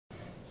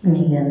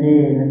இன்றைக்கி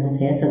நம்ம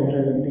பேச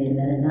போகிறது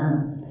என்னதுன்னா,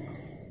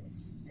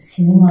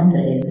 சினிமா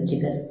துறையை பற்றி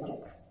பேச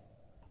போகிறோம்.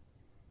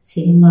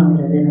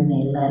 சினிமாங்கிறது நம்ம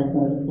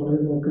எல்லாருக்கும் ஒரு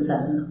பொழுதுபோக்கு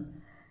சாதனம்.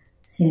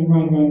 சினிமா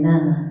இல்லைன்னா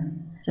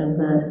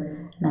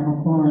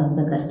நமக்கும்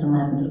ரொம்ப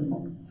கஷ்டமாக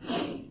இருந்திருக்கும்.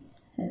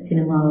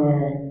 சினிமாவை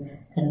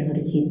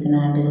கண்டுபிடிச்சி இத்தனை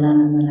ஆண்டுகளாக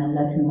நம்ம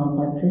நல்லா சினிமா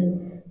பார்த்து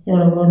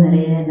எவ்வளவோ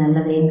நிறைய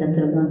நல்லதையும்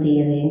கற்றுருக்கோம்,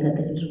 தீயதையும்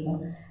கற்றுக்கிட்டு இருக்கோம்.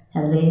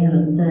 அதுலேயும்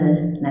ரொம்ப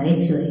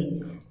நகைச்சுவை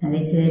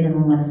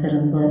நம்ம மனசை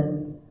ரொம்ப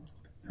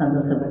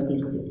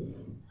சந்தோஷப்படுத்தியிருக்கு.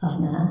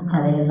 ஆனால்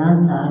அதையெல்லாம்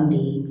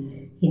தாண்டி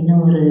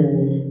இன்னும் ஒரு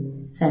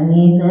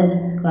சமீப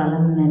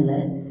காலம்னு இல்லை,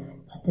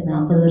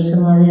 10-40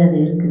 வருஷமாகவே அது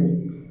இருக்குது.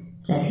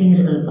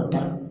 ரசிகர்கள்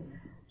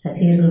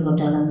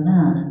பட்டாளம்னா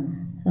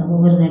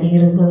ஒவ்வொரு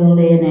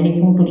நடிகர்களுடைய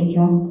நடிப்பும்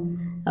பிடிக்கும்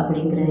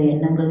அப்படிங்கிற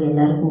எண்ணங்கள்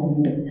எல்லாருக்கும்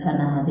உண்டு.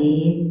 ஆனால் அதே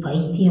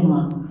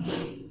பைத்தியமாக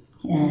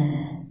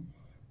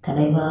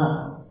தலைவா,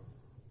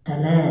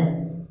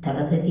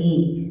 தளபதி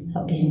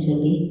அப்படின்னு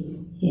சொல்லி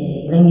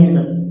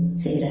இளைஞர்கள்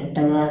செய்கிற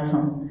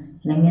அட்டகாசம்,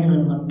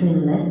 இளைஞர்கள் மட்டும்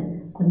இல்லை,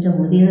 கொஞ்சம்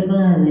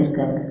முதியவர்களும் அதில்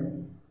இருக்காங்க.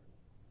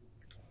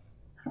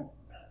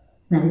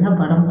 நல்லா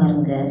படம்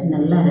பாருங்க,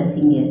 நல்லா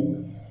ரசிங்க.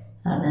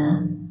 ஆனால்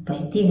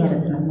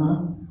பைத்தியகாரத்தனமாக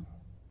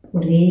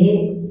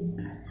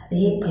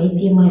அதே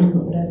பைத்தியமாக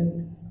இருக்கக்கூடாது.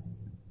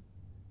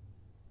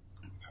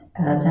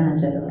 அதைத்தான்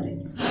நான் சொல்ல வரேன்.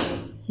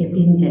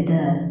 எப்படின்னு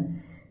கேட்டால்,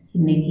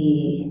 இன்றைக்கி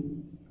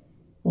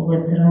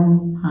ஒவ்வொருத்தரும்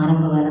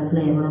ஆரம்ப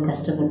காலத்தில் எவ்வளோ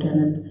கஷ்டப்பட்டு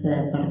அந்த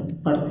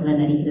படத்தில்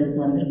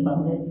நடிக்கிறதுக்கு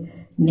வந்திருப்பாங்க,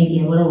 இன்றைக்கி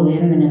எவ்வளோ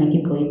உயர்ந்த நிலைக்கு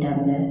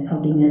போயிட்டாங்க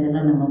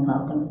அப்படிங்கிறதெல்லாம் நம்ம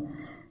பார்க்கணும்.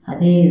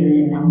 அதே இது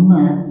நம்ம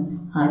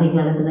ஆதி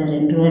காலத்தில்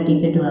 2 ரூபா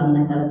டிக்கெட்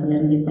வாங்கின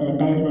காலத்துலேருந்து இப்போ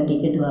 2000 ரூபா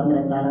டிக்கெட்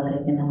வாங்குகிற காலம்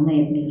வரைக்கும் நம்ம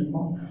எப்படி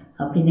இருக்கோம்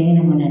அப்படின்னே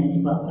நம்ம நினச்சி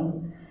பார்க்கணும்.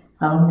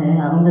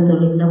 அவங்க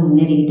தொழிலில்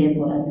முன்னேறிக்கிட்டே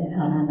போகிறாங்க.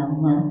 ஆனால்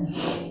நம்ம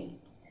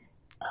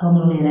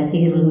அவங்களுடைய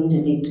ரசிகர்கள்னு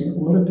சொல்லிட்டு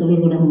ஒரு துளி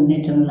கூட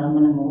முன்னேற்றம்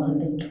இல்லாமல் நம்ம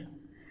வாழ்ந்துக்கிட்டோம்.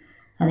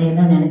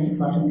 அதையெல்லாம் நினச்சி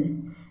பாருங்கள்.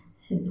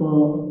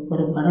 இப்போது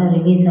ஒரு படம்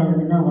ரிலீஸ்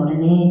ஆகுதுன்னா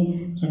உடனே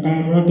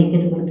 2000 ரூபா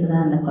டிக்கெட் கொடுத்து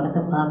தான் அந்த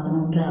படத்தை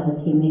பார்க்கணுன்ற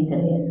அவசியமே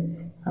கிடையாது.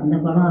 அந்த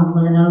படம்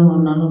 50 நாள்,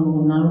 1 நாள்,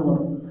 3 நாள்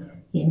ஓடும்.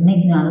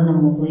 என்றைக்குனாலும்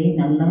நம்ம போய்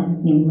நல்லா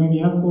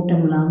நிம்மதியாக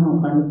கூட்டம் இல்லாமல்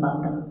உட்காந்து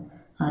பார்க்கலாம்.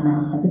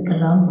 ஆனால்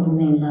அதுக்கெல்லாம்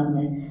பொறுமை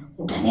இல்லாமல்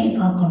உடனே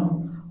பார்க்கணும்,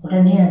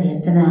 உடனே அது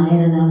எத்தனை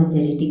 1000 நாளும்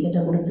சரி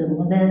டிக்கெட்டை கொடுத்து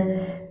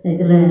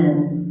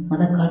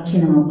முத காட்சி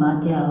நம்ம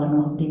பார்த்தே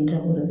ஆகணும் அப்படின்ற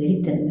ஒரு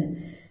வெறித்தன்மை,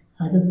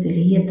 அது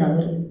பெரிய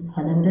தவறு.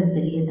 அதை விட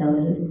பெரிய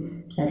தவறு,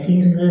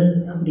 ரசிகர்கள்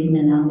அப்படின்னு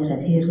நாங்கள்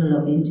ரசிகர்கள்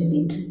அப்படின்னு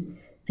சொல்லிட்டு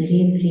பெரிய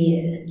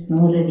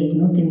 100 அடி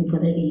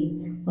 130 அடி,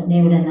 உன்னை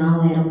விட நான்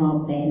உயரமாக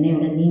வைப்பேன், என்னை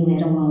விட நீ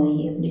உயரமாக வை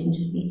அப்படின்னு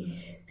சொல்லி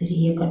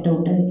பெரிய கட்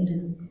அவுட்டை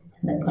வைக்கிறது.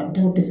 அந்த கட்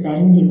அவுட்டு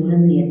சரிஞ்சு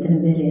விழுந்து எத்தனை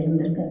பேர்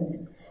இறந்துருக்காங்க.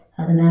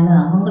 அதனால்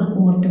அவங்களுக்கு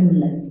மட்டும்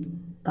இல்லை,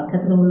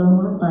 பக்கத்தில்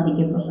உள்ளவங்களும்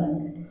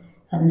பாதிக்கப்படுறாங்க.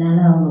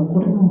 அதனால் அவங்க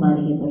குடும்பம்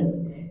பாதிக்கப்படுது.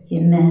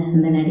 என்ன,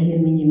 அந்த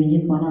நடிகர் மிஞ்சி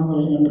போனால்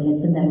ஒரு 2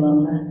 லட்சம்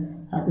தருவாங்களா?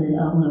 அது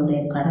அவங்களுடைய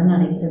கடன்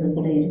அடைக்கிறது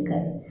கூட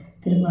இருக்காது.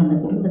 திரும்ப அந்த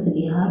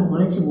குடும்பத்துக்கு யார்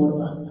உழைச்சி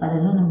போடுவா?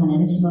 அதெல்லாம் நம்ம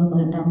நினச்சி பார்க்க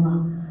வேண்டாமா?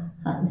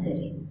 அது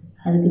சரி.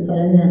 அதுக்கு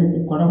பிறகு அதுக்கு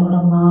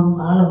குடங்குடமாக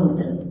பாலை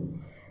ஊற்றுறது.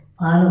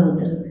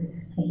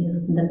 ஐயோ,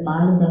 இந்த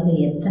பாலுக்காக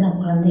எத்தனை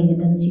குழந்தைங்க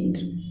தவிச்சிக்கிட்டு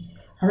இருக்கு.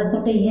 அதை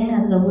கொண்டு ஏன்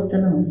அதில்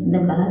ஊற்றணும்? இந்த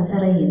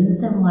கலாச்சாரம்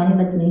எந்த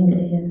மாநிலத்துலேயும்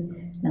கிடையாது,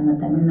 நம்ம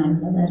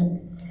தமிழ்நாட்டில் தான்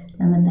இருக்குது.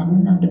 நம்ம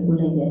தமிழ்நாட்டு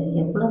பிள்ளைங்க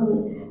எவ்வளவு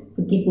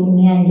புத்தி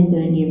கூர்மையாக இருக்க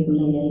வேண்டிய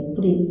பிள்ளைங்க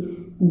இப்படி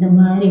இந்த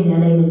மாதிரி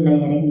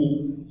வேலைகளில் இறங்கி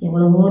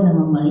எவ்வளவோ நம்ம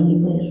மழுங்கி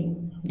போயிடுறோம்.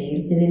 அப்படி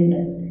இருக்கவே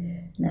கூடாது.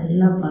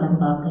 நல்லா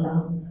படம்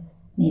பார்க்கலாம்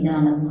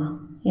நிதானமாக.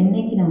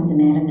 என்றைக்கு நமக்கு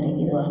நேரம்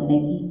கிடைக்கிதோ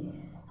அன்னைக்கு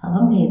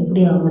அவங்க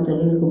எப்படி அவங்க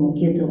தொழிலுக்கு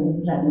முக்கியத்துவம்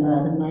கொடுக்குறாங்களோ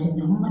அது மாதிரி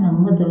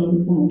நம்ம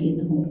தொழிலுக்கு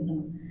முக்கியத்துவம்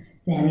கொடுக்கணும்.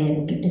 வேலையை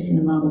விட்டுட்டு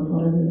சினிமாவுக்கு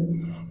போகிறது,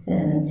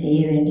 செய்ய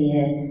வேண்டிய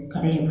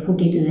கடையை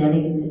பூட்டிட்டு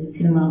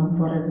சினிமாவுக்கு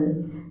போகிறது,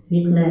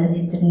 வீட்டில்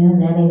எத்தனையோ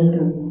வேலைகள்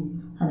இருக்கும்,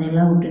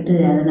 அதையெல்லாம் விட்டுட்டு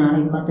அதை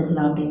நாளைக்கு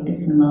பார்த்துக்கலாம் அப்படின்ட்டு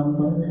சினிமாவுக்கு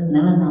போகிறது.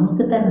 அதனால்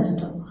நமக்கு தான்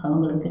நஷ்டம்,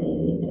 அவங்களுக்கு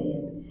கிடையவே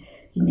கிடையாது.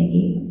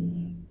 இன்றைக்கி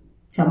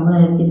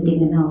சம்பளம்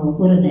எடுத்துக்கிட்டிங்கன்னா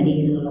ஒவ்வொரு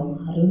நடிகர்களும்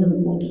 60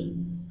 கோடி,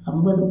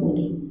 50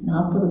 கோடி,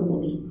 40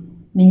 கோடி,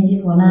 மிஞ்சி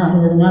போனால்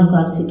 60 நாள்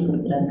கால் ஷீட்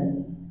கொடுக்குறாங்க.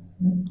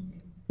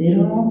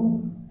 வெறும்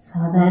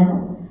சாதாரண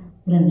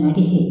ஒரு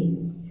நடிகை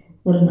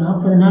ஒரு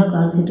 40 நாள்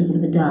கால் ஷீட்டு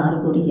கொடுத்துட்டு 6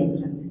 கோடி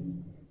கேட்குறாங்க.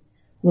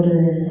 ஒரு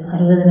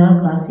 60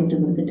 நாள் கால்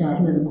ஷீட்டு கொடுத்துட்டு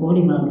 60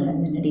 கோடி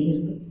வாங்குறாங்க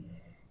நடிகர்கள்.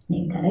 நீ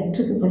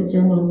கலெக்டருக்கு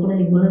படித்தவங்களுக்கு கூட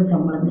இவ்வளோ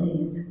சம்பளம்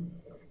கிடையாது.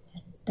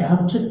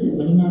 டாக்டருக்கு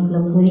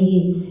வெளிநாட்டில் போய்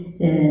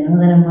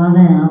நூதனமான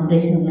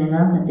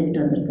ஆப்ரேஷன்களெல்லாம்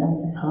கற்றுக்கிட்டு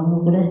வந்திருக்காங்க. அவங்க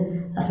கூட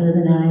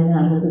 60 நாளையில்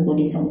 60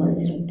 கோடி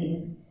சம்பாதிச்சிட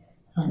முடியாது.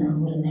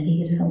 ஆனால் ஒரு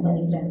நடிகர்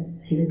சம்பாதிக்கிறாங்க.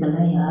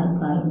 இதுக்கெல்லாம் யார்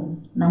காரணம்?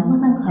 நம்ம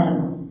தான்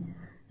காரணம்.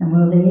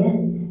 நம்மளுடைய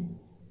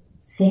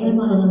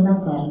செயல்பாடுகள்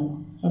தான் காரணம்.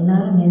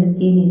 எல்லோரும்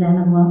நிறுத்தி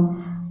நிதானமாக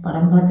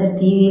படம் பார்த்தா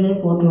டிவியிலே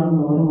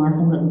போட்டுருவாங்க 1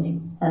 மாதம் கழிச்சு.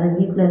 அதை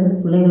வீட்டில்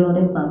இருந்து பிள்ளைகளோட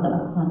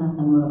பார்க்கலாம். ஆனால்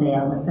நம்மளுடைய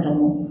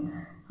அவசரமும்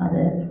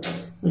அதை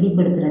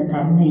வெளிப்படுத்துகிற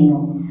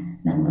தன்மையும்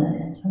நம்மளை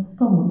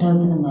ரொம்ப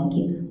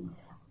முட்டாள்தனமாக்கிடுது.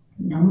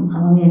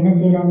 அவங்க என்ன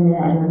செய்கிறாங்க,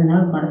 60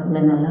 நாள்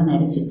படத்தில் நல்லா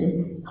நடிச்சுட்டு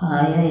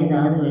ஹாயாக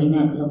ஏதாவது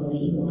வெளிநாட்டில்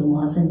போய் 1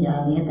 மாதம்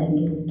ஜாலியாக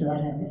தங்கி இருந்துட்டு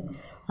வராங்க.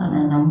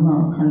 ஆனால் நம்ம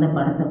அந்த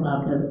படத்தை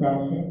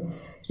பார்க்குறதுக்காக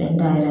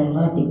 2000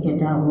 ரூபா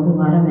டிக்கெட்டாக ஒரு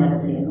வாரம் வேலை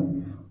செய்யணும்.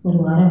 ஒரு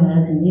வாரம்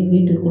வேலை செஞ்சு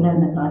வீட்டுக்கு கூட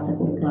அந்த காசை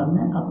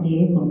கொடுக்காம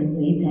அப்படியே கொண்டு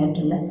போய்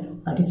தேட்டரில்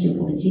அடித்து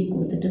பிடிச்சி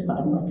கொடுத்துட்டு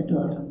படம் பார்த்துட்டு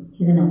வரோம்.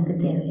 இது நமக்கு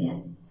தேவையா?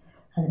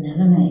 அதனால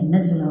நான் என்ன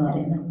சொல்ல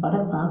வரேன்னா,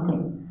 படம்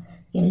பார்க்கணும்.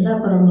 எல்லா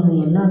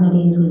படங்களும் எல்லா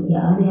நடிகர்களும்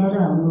யார் யார்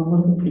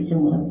அவங்கவுங்களுக்கு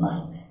பிடிச்சவங்கள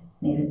பாருங்கள்.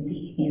 நிறுத்தி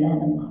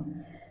நிதானமாக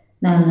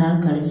 4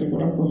 நாள் கழித்து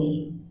கூட போய்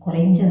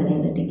குறைஞ்ச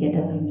விலையில்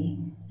டிக்கெட்டை வாங்கி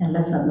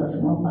நல்லா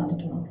சந்தோஷமாக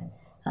பார்த்துட்டு வாங்க.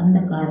 அந்த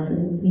காசு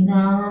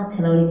வீணாக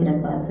செலவழிக்கிற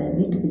காசை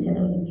வீட்டுக்கு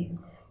செலவழிங்க.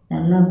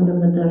 நல்லா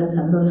குடும்பத்தோட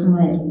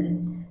சந்தோஷமாக இருங்க.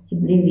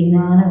 இப்படி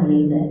வீணான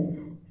வழியில்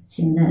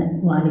சின்ன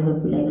வாலிப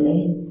பிள்ளைகளே,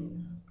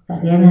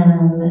 கல்யாணம்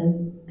ஆனவங்க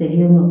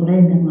பெரியவங்க கூட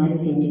இந்த மாதிரி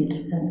செஞ்சுக்கிட்டு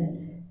இருக்காங்க.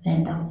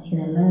 வேண்டாம்.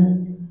 இதெல்லாம்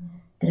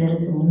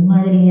பிறருக்கு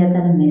முன்மாதிரியாக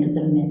தான் நம்ம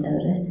இருக்கணுமே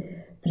தவிர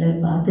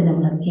பிறர் பார்த்து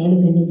நம்மளை கேள்வி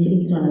பண்ணி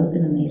சிரிக்கிற அளவுக்கு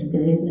நம்ம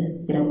இருக்கவே கூடாது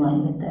பிற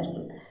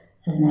மாநிலத்தார்கள்.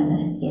 அதனால்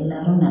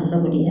எல்லோரும்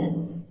நல்லபடியாக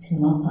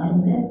சினிமா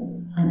பாருங்கள்.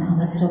 ஆனால்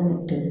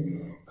அவசரப்பட்டு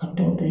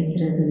கட் அவுட்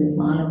வைக்கிறது,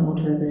 மாலை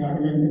போடுறது,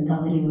 அதிலிருந்து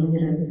தவறி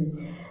விழுகிறது,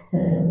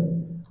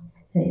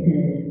 இது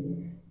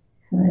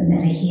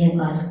நிறைய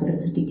காசு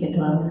கொடுத்து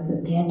டிக்கெட் வாங்குறது,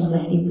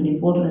 தேட்டரில் அடிப்படி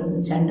போடுறது,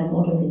 சண்டை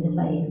போடுறது,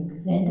 இதெல்லாம் இருக்குது.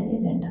 வேண்டவே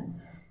வேண்டாம்.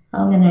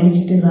 அவங்க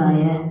நடிச்சுட்டு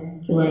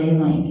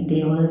ரூபாயும் வாங்கிக்கிட்டு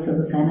எவ்வளோ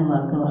சொகுசான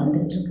வாழ்க்கை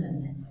வாழ்ந்துட்டு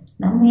இருக்காங்க.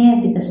 நம்ம ஏன்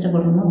இப்படி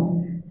கஷ்டப்படணும்?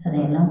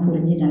 அதையெல்லாம்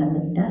புரிஞ்சு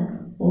நடந்துக்கிட்டால்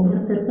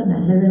ஒவ்வொருத்தருக்கும்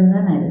நல்லதுன்னு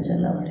தான் நான் இதை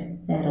சொல்ல வரேன்.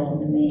 வேறு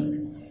ஒன்றுமே இல்லை.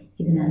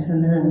 இது நான்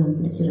சொன்னது உங்களுக்கு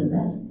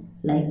பிடிச்சிருந்தா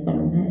லைக்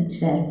பண்ணுங்கள்,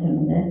 ஷேர்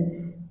பண்ணுங்கள்,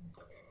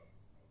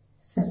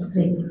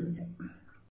 சப்ஸ்கிரைப் பண்ணுங்கள்.